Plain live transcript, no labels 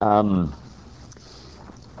Um,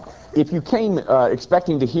 if you came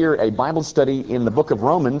expecting to hear a Bible study in the book of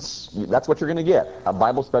Romans, that's what you're going to get, a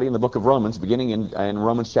Bible study in the book of Romans, beginning in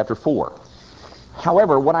Romans chapter 4.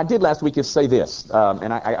 However, what I did last week is say this,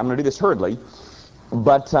 and I'm going to do this hurriedly,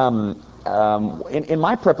 but in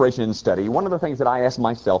my preparation and study, one of the things that I asked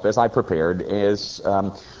myself as I prepared is,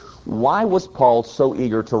 why was Paul so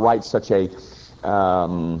eager to write such a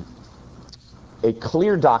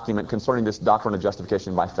clear document concerning this doctrine of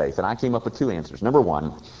justification by faith? And I came up with two answers. Number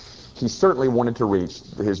one, he certainly wanted to reach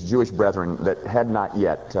his Jewish brethren that had not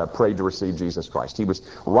yet prayed to receive Jesus Christ. He was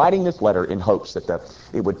writing this letter in hopes that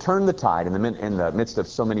it would turn the tide in the midst of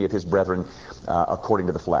so many of his brethren according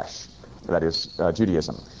to the flesh, that is,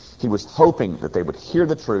 Judaism. He was hoping that they would hear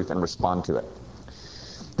the truth and respond to it.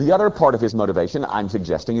 The other part of his motivation, I'm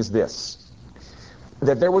suggesting, is this,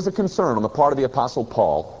 that there was a concern on the part of the Apostle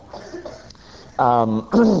Paul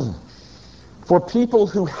for people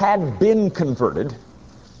who had been converted,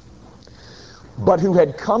 but who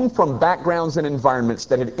had come from backgrounds and environments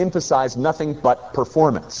that had emphasized nothing but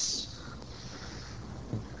performance.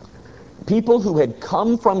 People who had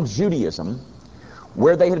come from Judaism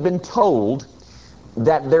where they had been told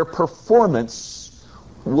that their performance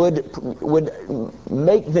would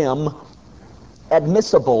make them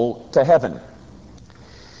admissible to heaven.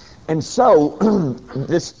 And so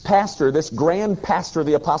this pastor, this grand pastor,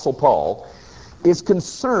 the Apostle Paul, is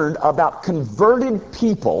concerned about converted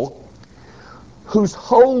people whose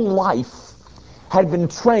whole life had been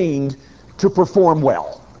trained to perform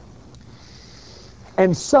well.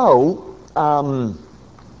 And so,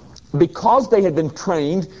 because they had been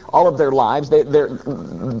trained all of their lives,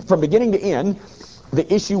 from beginning to end,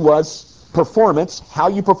 the issue was performance, how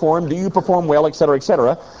you perform, do you perform well, etc.,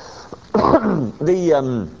 etc.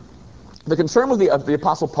 The concern with the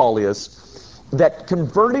Apostle Paul is that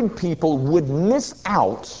converted people would miss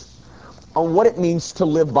out on what it means to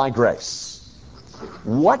live by grace.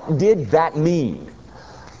 What did that mean?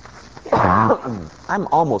 I'm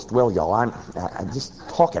almost well, y'all. I'm just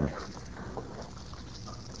talking.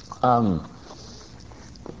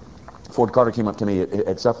 Ford Carter came up to me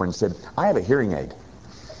at supper and said, "I have a hearing aid,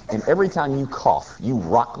 and every time you cough, you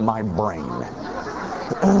rock my brain."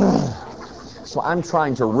 So I'm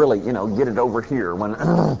trying to really, get it over here when,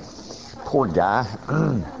 poor guy.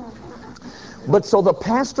 But so the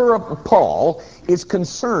pastor of Paul is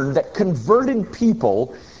concerned that converted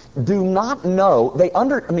people do not know,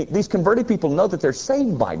 these converted people know that they're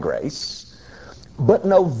saved by grace, but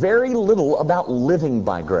know very little about living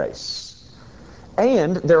by grace.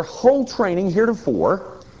 And their whole training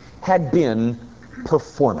heretofore had been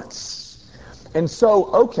performance. And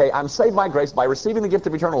so, okay, I'm saved by grace by receiving the gift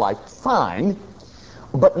of eternal life, fine,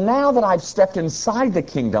 but now that I've stepped inside the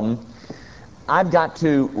kingdom, I've got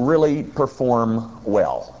to really perform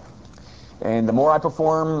well. And the more I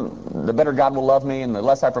perform, the better God will love me, and the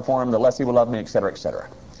less I perform, the less He will love me, etc., etc.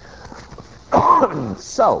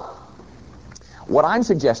 So, what I'm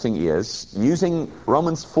suggesting is, using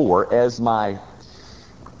Romans 4 as my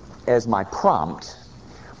prompt,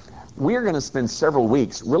 we're going to spend several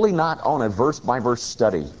weeks really not on a verse-by-verse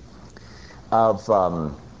study of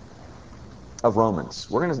Romans.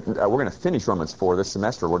 We're going to finish Romans 4 this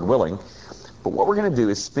semester, Lord willing. But what we're going to do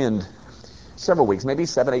is spend several weeks, maybe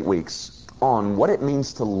 7-8 weeks, on what it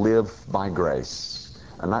means to live by grace.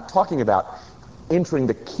 I'm not talking about entering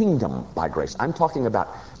the kingdom by grace. I'm talking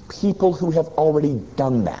about people who have already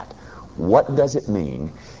done that. What does it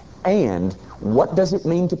mean? And what does it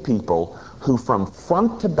mean to people who from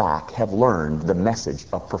front to back have learned the message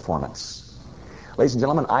of performance? Ladies and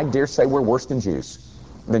gentlemen, I dare say we're worse than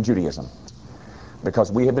Judaism,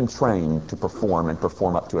 because we have been trained to perform and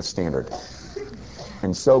perform up to a standard.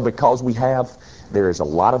 And so because there is a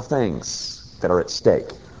lot of things that are at stake,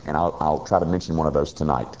 and I'll try to mention one of those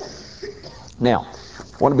tonight. Now,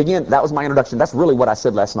 I want to begin. That was my introduction. That's really what I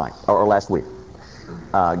said last night, or last week,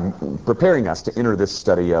 preparing us to enter this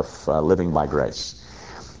study of living by grace.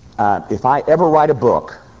 If I ever write a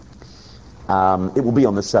book, it will be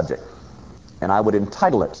on this subject, and I would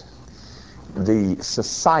entitle it The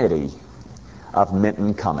Society of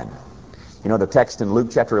Menton Cumming. You know the text in Luke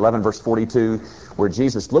chapter 11, verse 42, where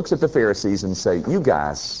Jesus looks at the Pharisees and say, you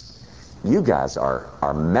guys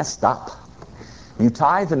are messed up. You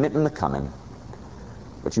tithe the mint and the cumin,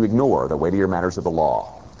 but you ignore the weightier matters of the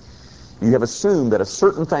law. You have assumed that a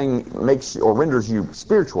certain thing makes or renders you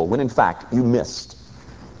spiritual, when in fact you missed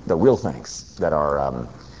the real things that are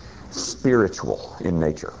spiritual in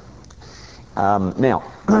nature. Now,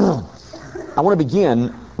 I want to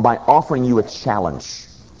begin by offering you a challenge.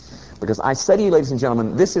 Because I say to you, ladies and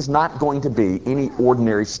gentlemen, this is not going to be any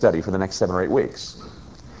ordinary study for the next 7 or 8 weeks.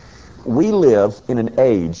 We live in an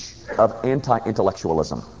age of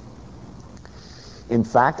anti-intellectualism. In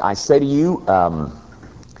fact, I say to you,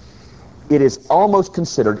 it is almost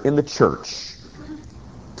considered in the church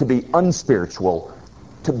to be unspiritual,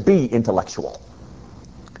 to be intellectual.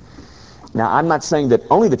 Now, I'm not saying that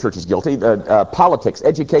only the church is guilty. Politics,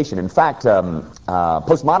 education, in fact,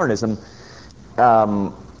 postmodernism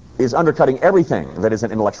is undercutting everything that is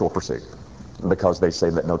an intellectual pursuit because they say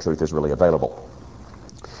that no truth is really available.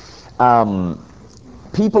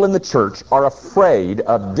 People in the church are afraid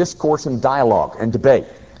of discourse and dialogue and debate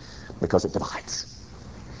because it divides.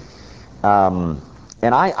 And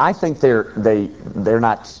I think they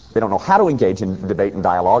don't know how to engage in debate and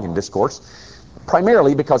dialogue and discourse,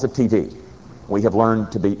 primarily because of TV. We have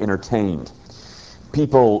learned to be entertained.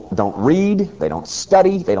 People don't read, they don't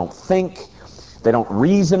study, they don't think, they don't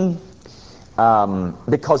reason,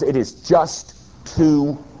 because it is just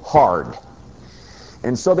too hard.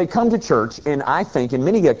 And so they come to church, and I think on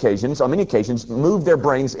many occasions, move their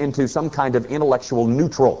brains into some kind of intellectual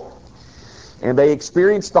neutral. And they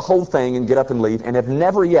experience the whole thing and get up and leave and have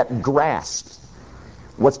never yet grasped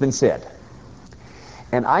what's been said.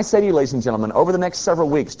 And I say to you, ladies and gentlemen, over the next several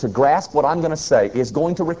weeks, to grasp what I'm going to say is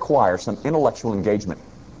going to require some intellectual engagement.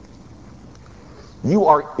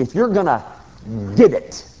 If you're going to get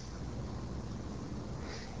it,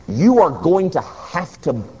 you are going to have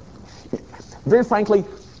to, very frankly,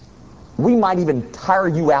 we might even tire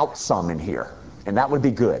you out some in here, and that would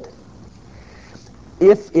be good.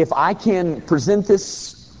 If I can present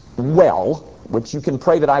this well, which you can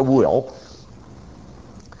pray that I will,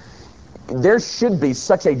 there should be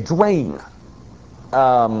such a drain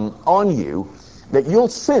on you that you'll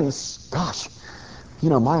sense, gosh,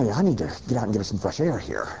 I need to get out and get some fresh air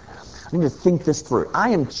here. I need to think this through. I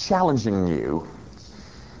am challenging you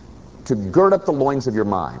to gird up the loins of your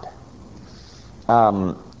mind.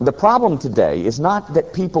 The problem today is not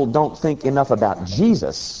that people don't think enough about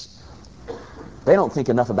Jesus. They don't think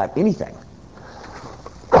enough about anything.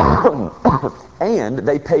 And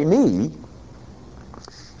they pay me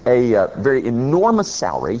a very enormous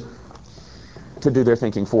salary to do their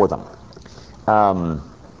thinking for them.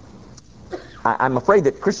 I'm afraid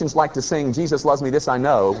that Christians like to sing, Jesus loves me, this I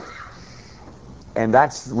know, and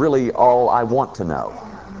that's really all I want to know.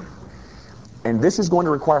 And this is going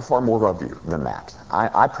to require far more of you than that.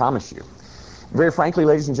 I promise you. Very frankly,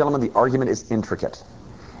 ladies and gentlemen, the argument is intricate.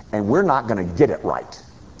 And we're not going to get it right.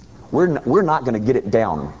 We're not going to get it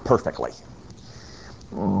down perfectly.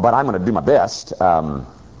 But I'm going to do my best. I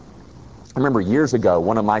remember years ago,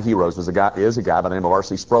 one of my heroes is a guy by the name of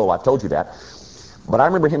R.C. Sproul. I've told you that. But I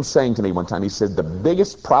remember him saying to me one time, he said, the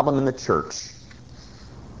biggest problem in the church,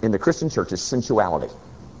 in the Christian church, is sensuality.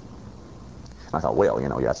 I thought, well,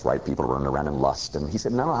 that's right. People are running around in lust. And he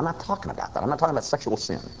said, no, I'm not talking about that. I'm not talking about sexual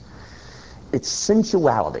sin. It's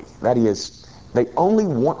sensuality. That is, they only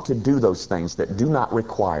want to do those things that do not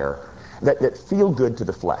require, that feel good to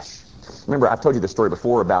the flesh. Remember, I've told you this story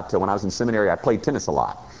before about when I was in seminary, I played tennis a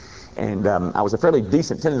lot. And I was a fairly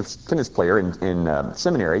decent tennis player in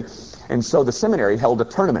seminary. And so the seminary held a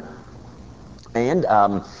tournament. And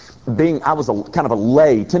I was kind of a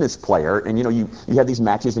lay tennis player, and you had these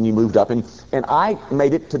matches and you moved up, and I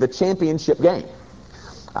made it to the championship game.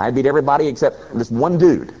 I beat everybody except this one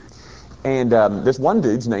dude. And this one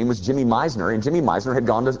dude's name was Jimmy Meisner, and Jimmy Meisner had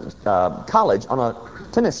gone to college on a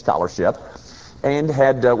tennis scholarship and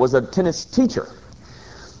was a tennis teacher.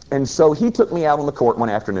 And so he took me out on the court one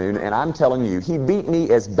afternoon, and I'm telling you, he beat me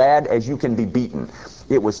as bad as you can be beaten.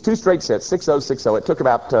 It was 2 straight sets, 6-0, 6-0. It took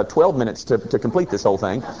about 12 minutes to complete this whole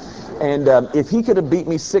thing. And if he could have beat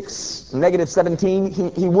me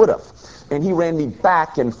 -17, he would have. And he ran me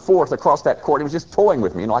back and forth across that court. He was just toying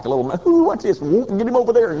with me, like a little, ooh, watch this, get him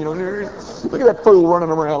over there. Look at that fool running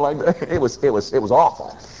around like that. It was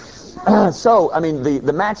awful. So, I mean,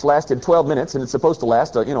 the match lasted 12 minutes, and it's supposed to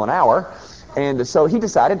last, an hour. And so he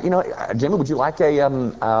decided, Jimmy, would you like a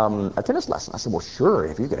tennis lesson? I said, well, sure,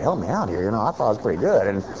 if you could help me out here. I thought I was pretty good,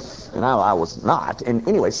 and I was not. And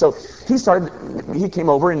anyway, so he came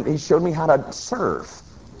over and he showed me how to serve.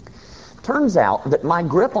 Turns out that my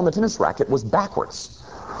grip on the tennis racket was backwards.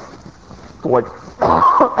 Like,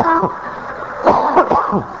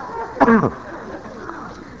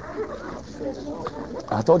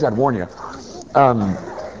 I told you I'd warn you.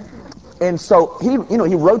 And so he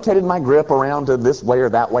rotated my grip around to this way or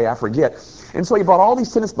that way, I forget. And so he brought all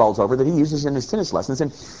these tennis balls over that he uses in his tennis lessons.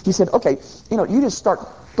 And he said, okay, you just start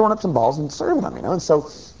throwing up some balls and serving them, And so,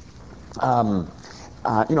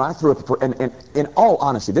 I threw up, and in all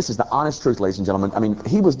honesty, this is the honest truth, ladies and gentlemen. I mean,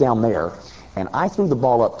 he was down there, and I threw the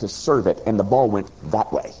ball up to serve it, and the ball went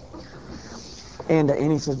that way. And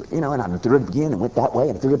he said, and I threw it again and went that way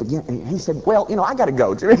and threw it again. And he said, well, I got to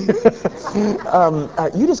go, Jerry.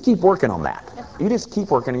 You just keep working on that. You just keep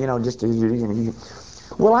working,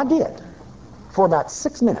 Well, I did for about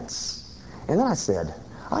 6 minutes. And then I said,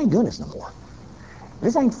 I ain't doing this no more.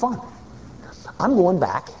 This ain't fun. I'm going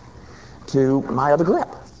back to my other grip,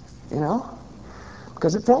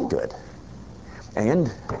 because it felt good.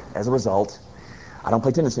 And as a result, I don't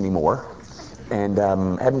play tennis anymore. And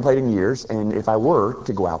haven't played in years, and if I were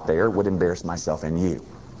to go out there, would embarrass myself and you.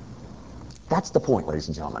 That's the point, ladies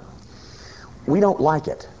and gentlemen. We don't like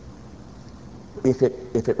it if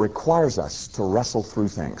it requires us to wrestle through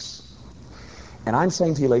things. And I'm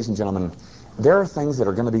saying to you, ladies and gentlemen, there are things that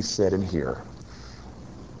are going to be said in here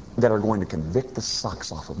that are going to convict the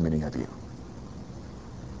socks off of many of you.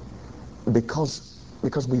 Because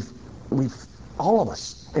we've all of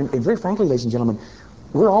us, and very frankly, ladies and gentlemen,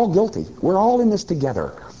 we're all guilty. We're all in this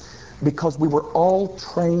together because we were all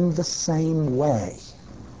trained the same way.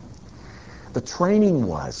 The training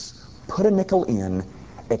was put a nickel in,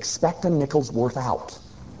 expect a nickel's worth out.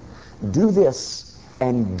 Do this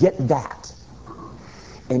and get that.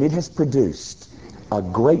 And it has produced a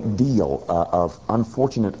great deal of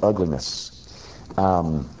unfortunate ugliness,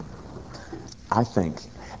 I think.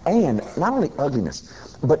 And not only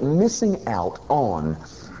ugliness, but missing out on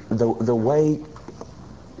the way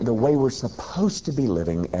we're supposed to be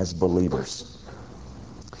living as believers.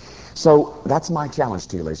 So that's my challenge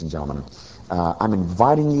to you, ladies and gentlemen. I'm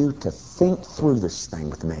inviting you to think through this thing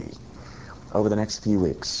with me over the next few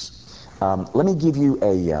weeks. Let me give you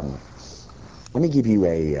a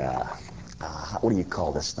what do you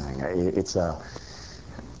call this thing?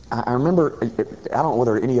 I remember, I don't know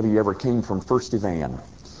whether any of you ever came from First Evan,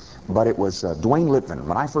 but it was Dwayne Litvin.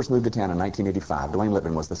 When I first moved to town in 1985, Dwayne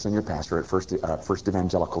Litvin was the senior pastor at First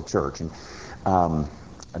Evangelical Church. And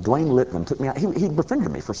Dwayne Litvin took me out. He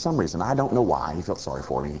befriended me for some reason. I don't know why. He felt sorry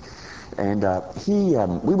for me. And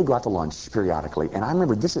we would go out to lunch periodically. And I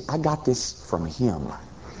remember I got this from him.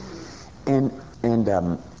 And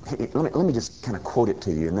let me just kind of quote it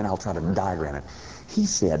to you, and then I'll try to diagram it. He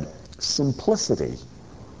said, simplicity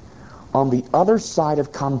on the other side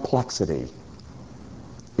of complexity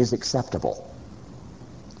is acceptable.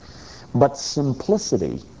 But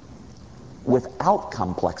simplicity without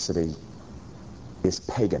complexity is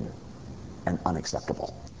pagan and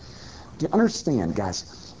unacceptable. Do you understand,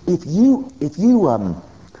 guys? If you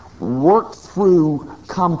work through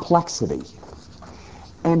complexity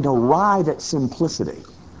and arrive at simplicity,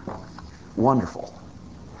 wonderful.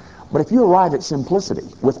 But if you arrive at simplicity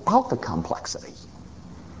without the complexity,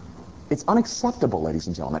 it's unacceptable, ladies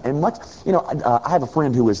and gentlemen. And I have a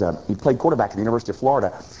friend who he played quarterback at the University of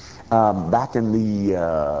Florida back in the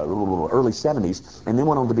early 70s, and then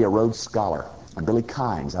went on to be a Rhodes Scholar. Billy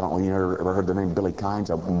Kynes. I don't know if you ever heard the name Billy Kynes,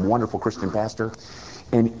 a wonderful Christian pastor.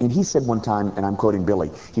 And he said one time, and I'm quoting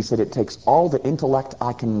Billy, he said, it takes all the intellect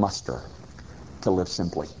I can muster to live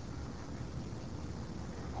simply.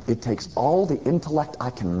 It takes all the intellect I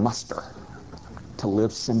can muster to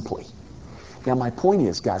live simply. Now, my point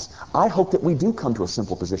is, guys, I hope that we do come to a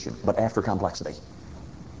simple position, but after complexity.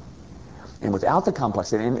 And without the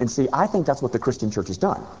complexity, and see, I think that's what the Christian church has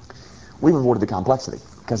done. We've avoided the complexity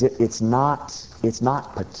because it's not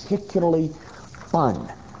particularly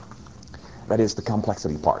fun. That is the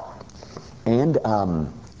complexity part. And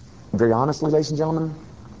very honestly, ladies and gentlemen,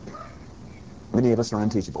 many of us are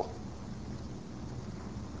unteachable.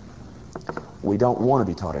 We don't want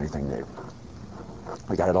to be taught anything new.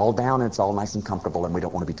 We got it all down and it's all nice and comfortable, and we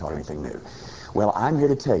don't want to be taught anything new. Well, I'm here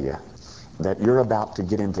to tell you that you're about to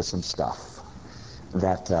get into some stuff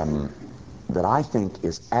that I think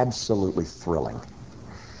is absolutely thrilling.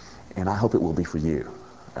 And I hope it will be for you.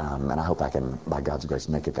 And I hope I can, by God's grace,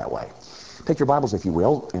 make it that way. Take your Bibles, if you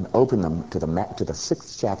will, and open them to the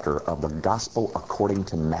 6th chapter of the Gospel according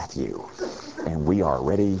to Matthew. And we are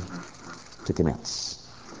ready to commence.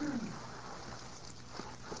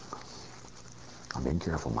 I'm being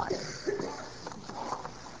careful, Mike.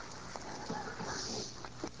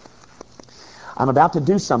 I'm about to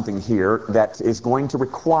do something here that is going to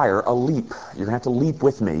require a leap. You're going to have to leap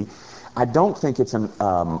with me. I don't think it's a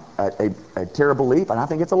terrible leap, and I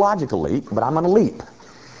think it's a logical leap, but I'm going to leap.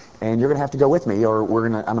 And you're going to have to go with me, or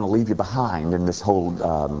I'm going to leave you behind in this whole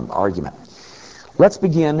argument. Let's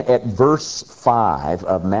begin at verse 5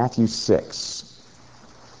 of Matthew 6.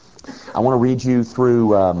 I want to read you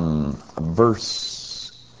through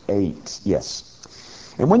verse 8. Yes.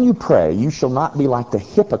 And when you pray, you shall not be like the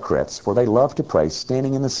hypocrites, for they love to pray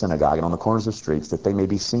standing in the synagogue and on the corners of streets, that they may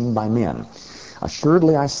be seen by men.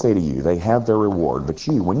 Assuredly I say to you, they have their reward. But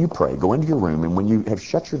you, when you pray, go into your room, and when you have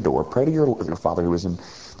shut your door, pray to your Father who is in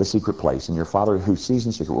the secret place, and your Father who sees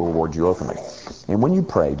in secret will reward you openly. And when you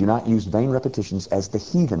pray, do not use vain repetitions as the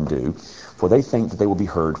heathen do, for they think that they will be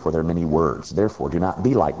heard for their many words. Therefore, do not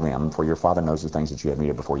be like them, for your Father knows the things that you have need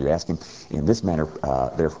of before you ask him. In this manner,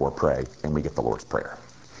 therefore, pray, and we get the Lord's Prayer.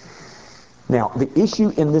 Now, the issue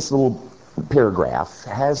in this little paragraph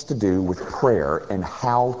has to do with prayer and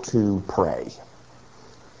how to pray.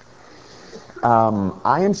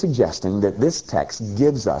 I am suggesting that this text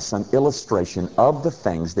gives us an illustration of the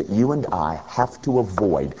things that you and I have to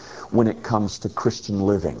avoid when it comes to Christian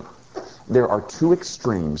living. There are two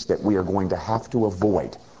extremes that we are going to have to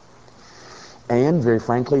avoid. And very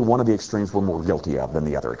frankly, one of the extremes we're more guilty of than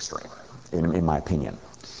the other extreme, in my opinion.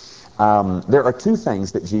 There are two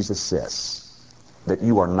things that Jesus says that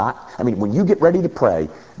you are not, when you get ready to pray,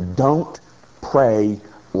 don't pray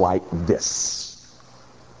like this.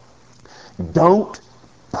 Don't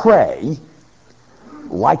pray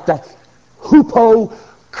like the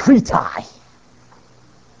hypocritai.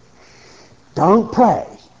 Don't pray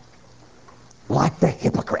like the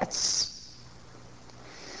hypocrites.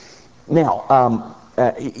 Now,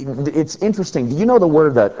 it's interesting. Do you know the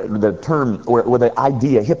word, the term, or the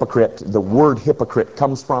idea hypocrite, the word hypocrite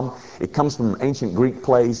comes from? It comes from ancient Greek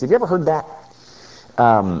plays. Have you ever heard that?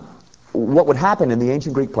 What would happen in the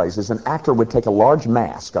ancient Greek plays is an actor would take a large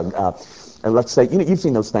mask, let's say, you've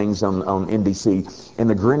seen those things on NBC, in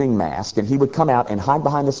the grinning mask, and he would come out and hide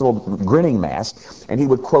behind this little grinning mask, and he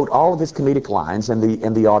would quote all of his comedic lines,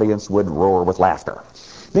 and the audience would roar with laughter.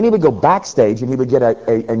 Then he would go backstage, and he would get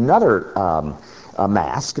another a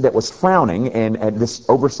mask that was frowning, and this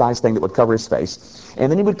oversized thing that would cover his face,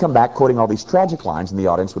 and then he would come back quoting all these tragic lines, and the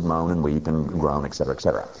audience would moan and weep and groan, etc.,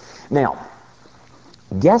 etc. Now,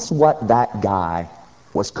 guess what that guy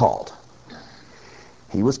was called?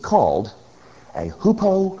 He was called a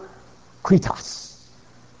hypokritos.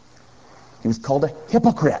 He was called a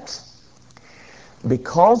hypocrite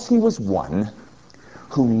because he was one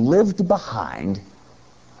who lived behind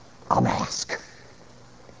a mask.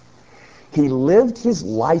 He lived his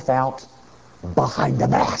life out behind a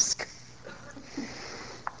mask.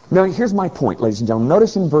 Now, here's my point, ladies and gentlemen.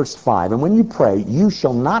 Notice in verse 5, and when you pray, you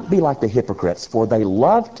shall not be like the hypocrites, for they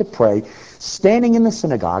love to pray standing in the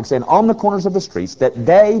synagogues and on the corners of the streets, that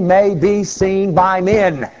they may be seen by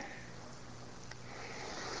men.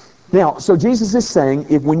 Now, so Jesus is saying,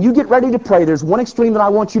 if when you get ready to pray, there's one extreme that I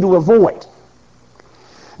want you to avoid.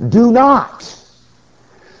 Do not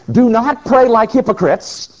pray like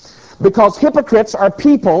hypocrites, because hypocrites are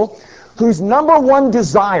people whose number one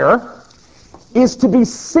desire is to be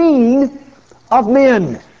seen of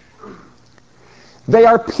men. They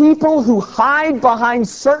are people who hide behind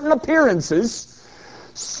certain appearances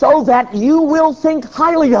so that you will think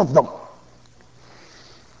highly of them.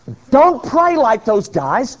 Don't pray like those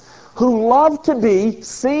guys who love to be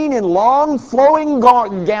seen in long flowing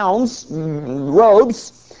gowns,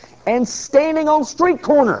 robes, and standing on street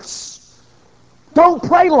corners. Don't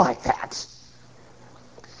pray like that.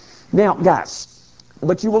 Now, guys,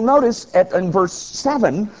 but you will notice in verse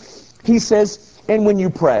 7, he says, and when you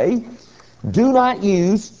pray, do not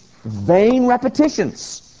use vain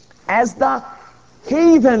repetitions, as the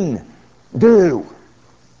heathen do,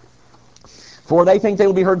 for they think they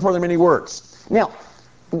will be heard for their many words. Now,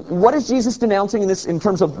 what is Jesus denouncing in this in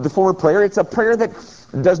terms of the form of prayer? It's a prayer that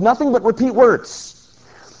does nothing but repeat words.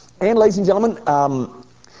 And, ladies and gentlemen,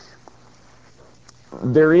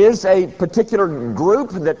 there is a particular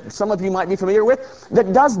group that some of you might be familiar with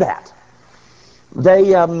that does that.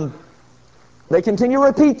 They continue to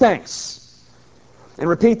repeat things. And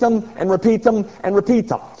repeat them, and repeat them, and repeat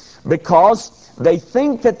them. Because they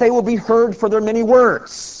think that they will be heard for their many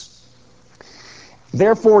words.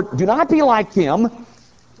 Therefore, do not be like them.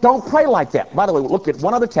 Don't pray like that. By the way, look at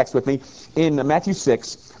one other text with me in Matthew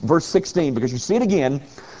 6, verse 16, because you see it again.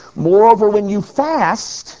 Moreover, when you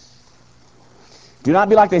fast, do not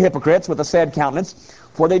be like the hypocrites with a sad countenance,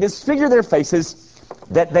 for they disfigure their faces,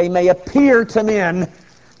 that they may appear to men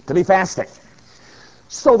to be fasting.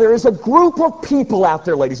 So there is a group of people out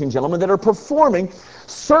there, ladies and gentlemen, that are performing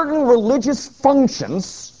certain religious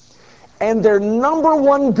functions, and their number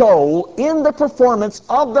one goal in the performance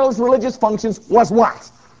of those religious functions was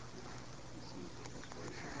what?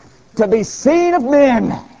 To be seen of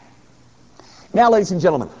men. Now, ladies and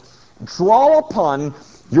gentlemen, draw upon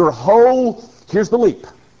your whole... Here's the leap.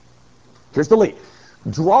 Here's the leap.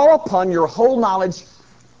 Draw upon your whole knowledge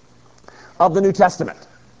of the New Testament.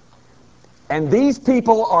 And these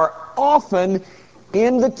people are often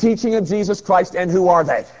in the teaching of Jesus Christ. And who are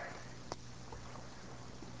they?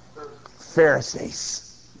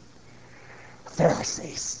 Pharisees.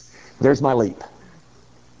 Pharisees. There's my leap.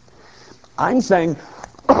 I'm saying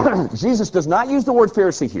Jesus does not use the word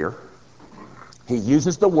Pharisee here. He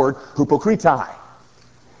uses the word hypocritai.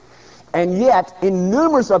 And yet, in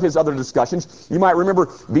numerous of his other discussions, you might remember,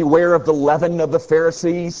 beware of the leaven of the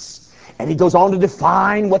Pharisees. And he goes on to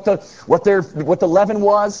define what the leaven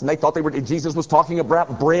was. And they thought Jesus was talking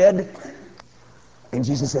about bread. And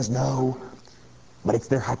Jesus says, no, but it's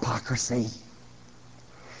their hypocrisy.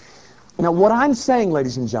 Now, what I'm saying,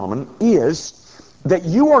 ladies and gentlemen, is that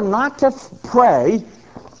you are not to pray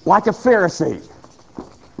like a Pharisee.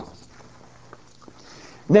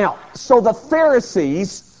 Now, so the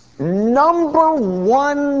Pharisees' number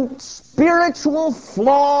one spiritual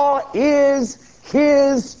flaw is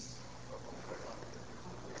his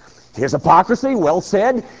hypocrisy. Well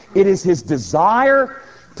said. It is his desire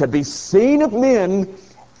to be seen of men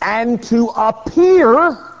and to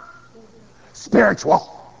appear spiritual.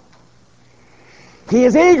 He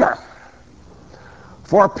is eager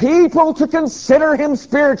for people to consider him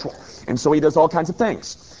spiritual. And so he does all kinds of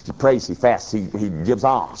things. He prays, he fasts, he gives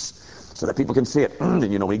alms so that people can see it. And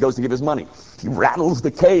when he goes to give his money, he rattles the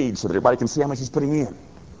cage so that everybody can see how much he's putting in.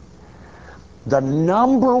 The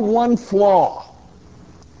number one flaw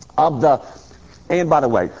of and by the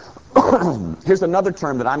way, here's another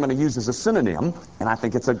term that I'm going to use as a synonym, and I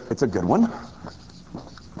think it's a good one.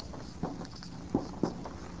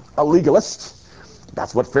 A legalist.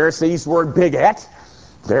 That's what Pharisees were big at.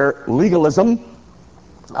 Their legalism.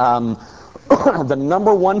 The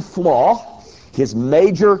number one flaw, his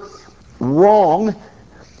major wrong,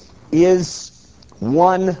 is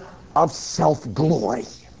one of self-glory.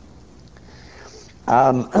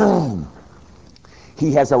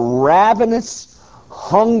 He has a ravenous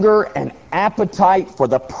hunger and appetite for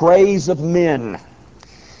the praise of men.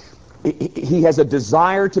 He has a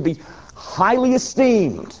desire to be highly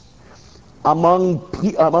esteemed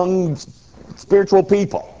among spiritual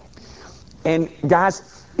people. And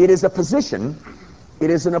guys, it is a position, it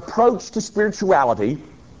is an approach to spirituality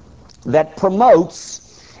that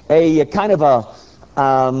promotes a kind of a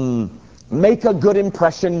make a good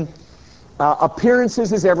impression,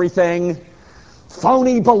 appearances is everything,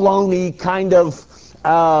 phony baloney kind of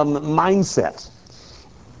mindset.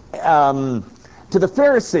 To the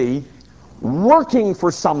Pharisee, working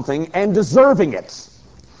for something and deserving it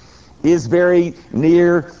is very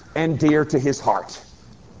near and dear to his heart.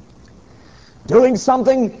 Doing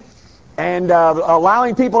something and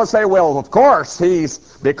allowing people to say, well, of course,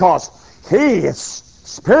 because he is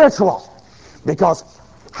spiritual. Because,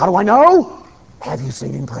 how do I know? Have you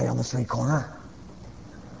seen him pray on the street corner?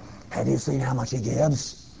 Have you seen how much he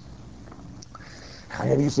gives?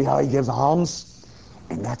 Have you seen how he gives alms?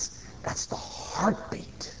 And that's the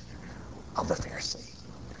heartbeat of the Pharisee.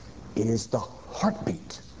 It is the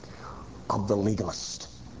heartbeat of the legalist,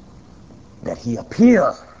 that he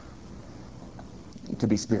appear to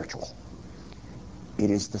be spiritual. It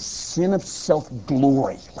is the sin of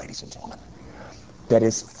self-glory, ladies and gentlemen, that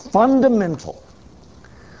is fundamental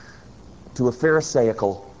to a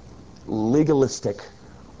Pharisaical, legalistic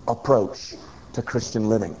approach to Christian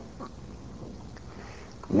living.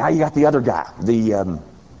 Now you got the other guy, the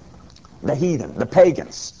heathen, the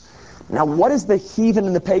pagans. Now what is the heathen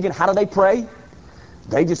and the pagan? How do they pray?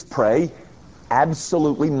 They just pray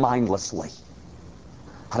absolutely mindlessly.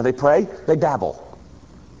 How do they pray? They babble.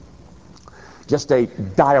 Just a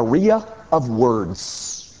diarrhea of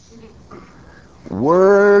words.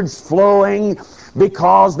 Words flowing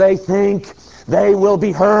because they think they will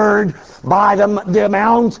be heard by the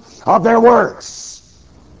amount of their words.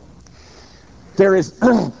 There is,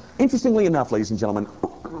 interestingly enough, ladies and gentlemen,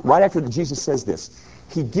 right after Jesus says this,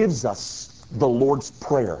 he gives us the Lord's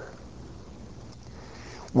Prayer.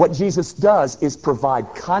 What Jesus does is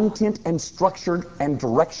provide content and structure and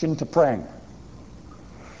direction to praying.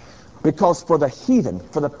 Because for the heathen,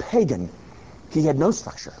 for the pagan, he had no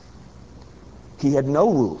structure. He had no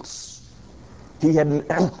rules.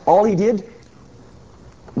 All he did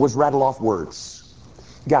was rattle off words.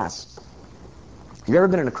 Guys, have you ever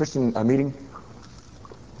been in a Christian meeting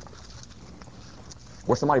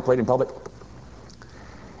where somebody prayed in public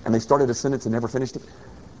and they started a sentence and never finished it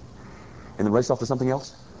and then raced off to something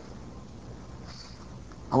else?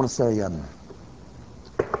 I want to say,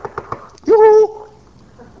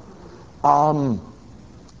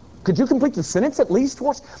 could you complete the sentence at least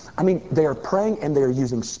for us? I mean, they are praying and they are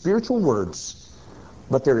using spiritual words,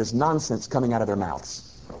 but there is nonsense coming out of their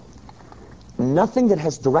mouths. Nothing that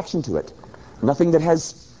has direction to it. Nothing that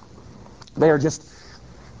has... They are just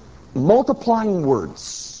multiplying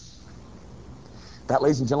words. That,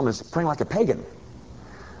 ladies and gentlemen, is praying like a pagan.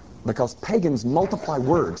 Because pagans multiply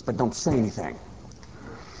words but don't say anything.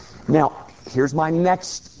 Now, here's my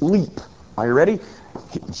next leap. Are you ready?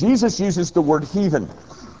 Jesus uses the word heathen.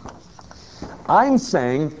 I'm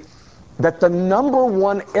saying that the number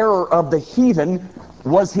one error of the heathen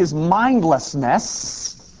was his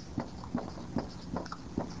mindlessness.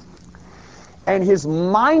 And his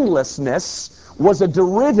mindlessness was a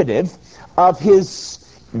derivative of his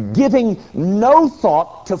giving no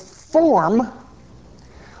thought to form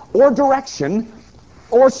or direction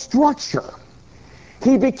or structure.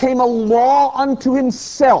 He became a law unto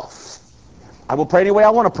himself. I will pray any way I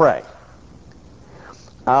want to pray.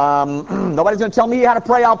 Nobody's going to tell me how to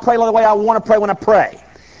pray. I'll pray the way I want to pray when I pray.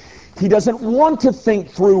 He doesn't want to think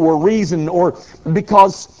through or reason, or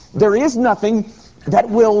because there is nothing that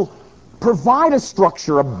will provide a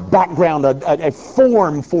structure, a background, a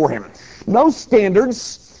form for him. No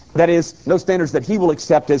standards, that is, no standards that he will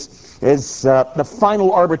accept as the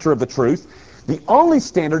final arbiter of the truth. The only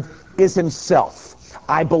standard is himself.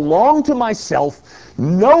 I belong to myself.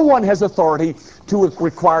 No one has authority to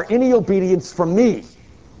require any obedience from me.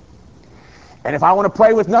 And if I want to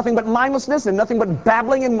pray with nothing but mindlessness and nothing but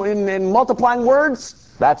babbling and multiplying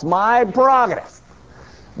words, that's my prerogative.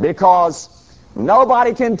 Because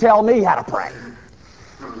nobody can tell me how to pray.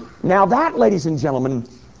 Now that, ladies and gentlemen,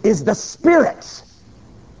 is the spirit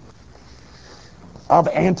of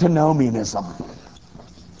antinomianism.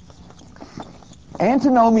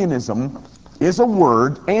 Antinomianism is a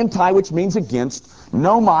word, anti, which means against.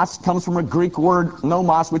 Nomos comes from a Greek word,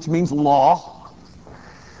 nomos, which means law.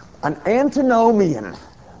 An antinomian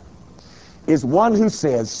is one who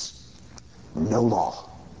says, no law,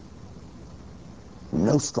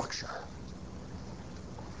 no structure.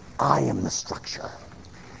 I am the structure.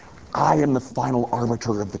 I am the final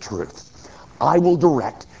arbiter of the truth. I will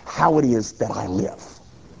direct how it is that I live.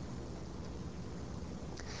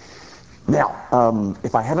 Now,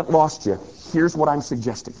 if I haven't lost you, here's what I'm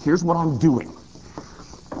suggesting. Here's what I'm doing.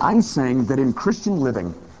 I'm saying that in Christian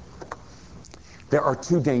living, there are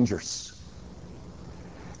two dangers.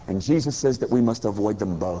 And Jesus says that we must avoid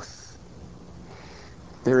them both.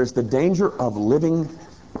 There is the danger of living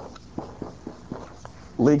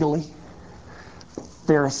legally,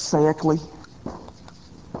 pharisaically,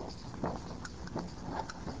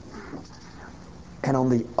 and on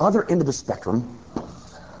the other end of the spectrum,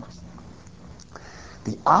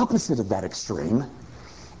 the opposite of that extreme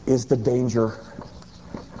is the danger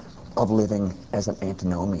of living as an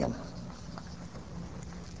antinomian.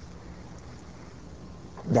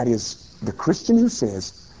 That is, the Christian who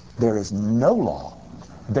says there is no law,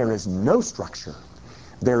 there is no structure,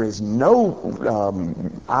 there is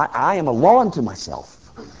no, I am a law unto myself.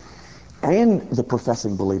 And the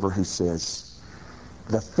professing believer who says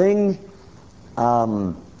the thing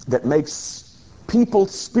that makes people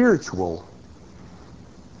spiritual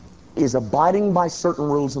is abiding by certain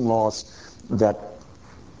rules and laws that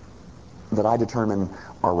I determine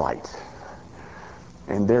are right.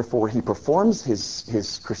 And therefore he performs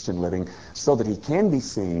his Christian living so that he can be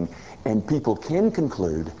seen and people can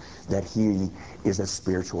conclude that he is a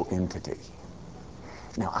spiritual entity.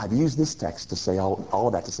 Now, I've used this text to say all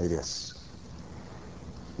of that to say this.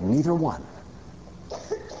 Neither one.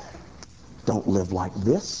 Don't live like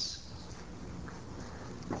this.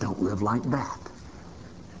 Don't live like that.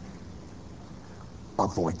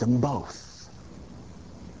 Avoid them both.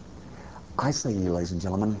 I say to you, ladies and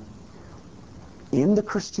gentlemen, in the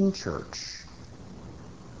Christian church,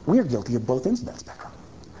 we are guilty of both ends of that spectrum.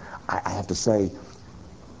 I have to say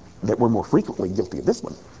that we're more frequently guilty of this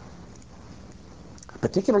one,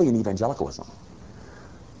 particularly in evangelicalism,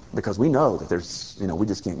 because we know that there's, we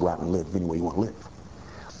just can't go out and live any way you want to live.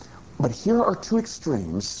 But here are two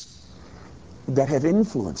extremes that have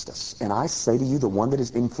influenced us, and I say to you, the one that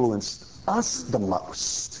has influenced us the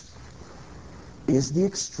most is the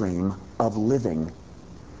extreme of living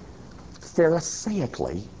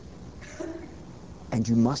pharisaically. And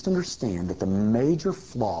you must understand that the major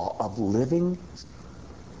flaw of living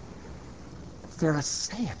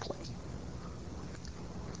pharisaically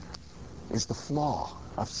is the flaw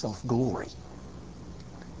of self-glory.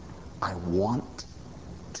 I want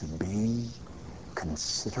to be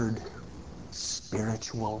considered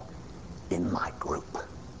spiritual in my group.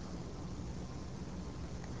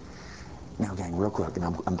 Now, gang, real quick, and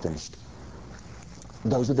I'm finished.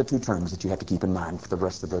 Those are the two terms that you have to keep in mind for the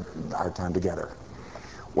rest of our time together.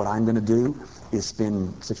 What I'm going to do is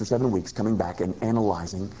spend 6 or 7 weeks coming back and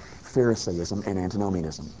analyzing Pharisaism and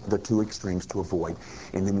antinomianism, the two extremes to avoid.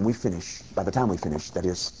 And then when we finish, by the time we finish, that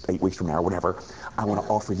is 8 weeks from now or whatever, I want to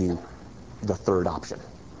offer you the third option.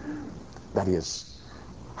 That is,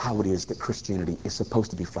 how it is that Christianity is supposed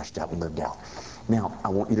to be fleshed out and lived out. Now, I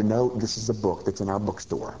want you to know this is a book that's in our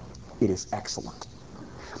bookstore. It is excellent.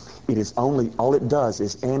 It is only, all it does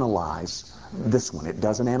is analyze this one. It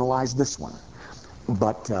doesn't analyze this one.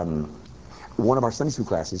 But one of our Sunday school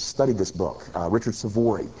classes studied this book. Richard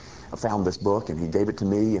Savory found this book, and he gave it to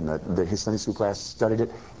me, and his Sunday school class studied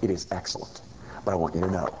it. It is excellent. But I want you to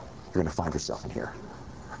know, you're going to find yourself in here.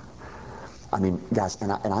 I mean, guys,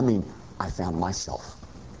 and I mean, I found myself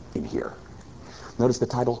in here. Notice the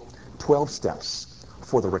title, 12 Steps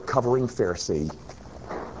for the Recovering Pharisee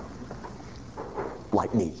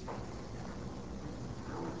Like Me.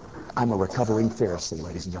 I'm a recovering Pharisee,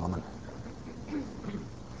 ladies and gentlemen.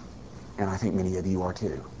 And I think many of you are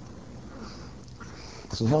too.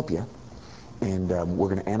 This will help you. And we're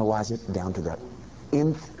going to analyze it down to the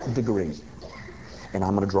nth degree. And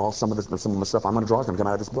I'm going to draw some of the stuff I'm going to draw is going to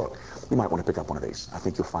come out of this book. You might want to pick up one of these. I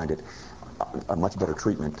think you'll find it a much better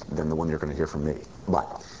treatment than the one you're going to hear from me.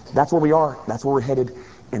 But that's where we are. That's where we're headed.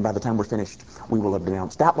 And by the time we're finished, we will have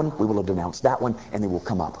denounced that one. We will have denounced that one. And then we'll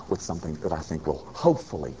come up with something that I think will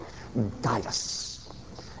hopefully guide us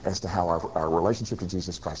as to how our relationship to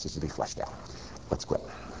Jesus Christ is to be fleshed out. Let's quit.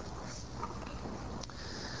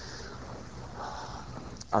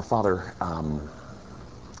 Our Father,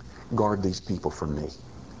 guard these people from me.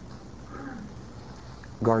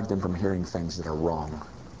 Guard them from hearing things that are wrong.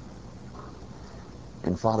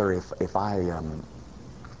 And Father, if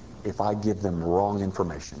I give them wrong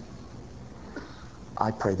information, I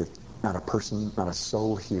pray that not a person, not a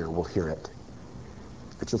soul here will hear it.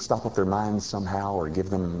 That you'll stop up their minds somehow or give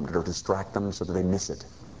them or distract them so that they miss it.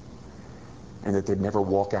 And that they'd never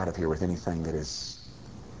walk out of here with anything that is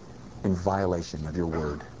in violation of your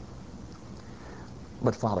word.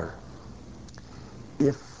 But Father,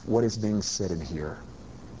 if what is being said in here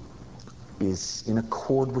is in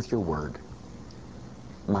accord with your word,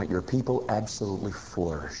 might your people absolutely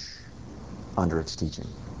flourish under its teaching.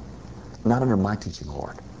 Not under my teaching,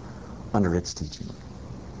 Lord, under its teaching.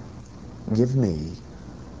 Give me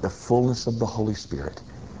the fullness of the Holy Spirit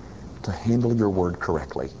to handle your word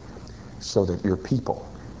correctly so that your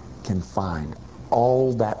people can find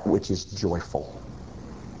all that which is joyful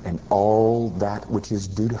and all that which is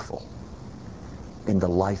dutiful in the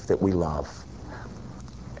life that we love,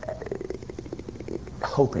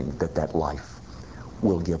 hoping that that life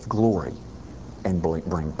will give glory and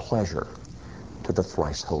bring pleasure to the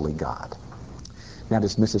thrice holy God. Now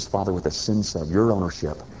dismiss us, Father, with a sense of your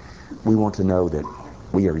ownership. We want to know that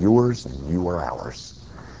we are yours and you are ours.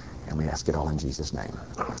 And we ask it all in Jesus' name.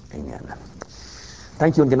 Amen.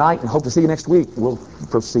 Thank you and good night, and hope to see you next week. We'll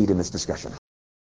proceed in this discussion.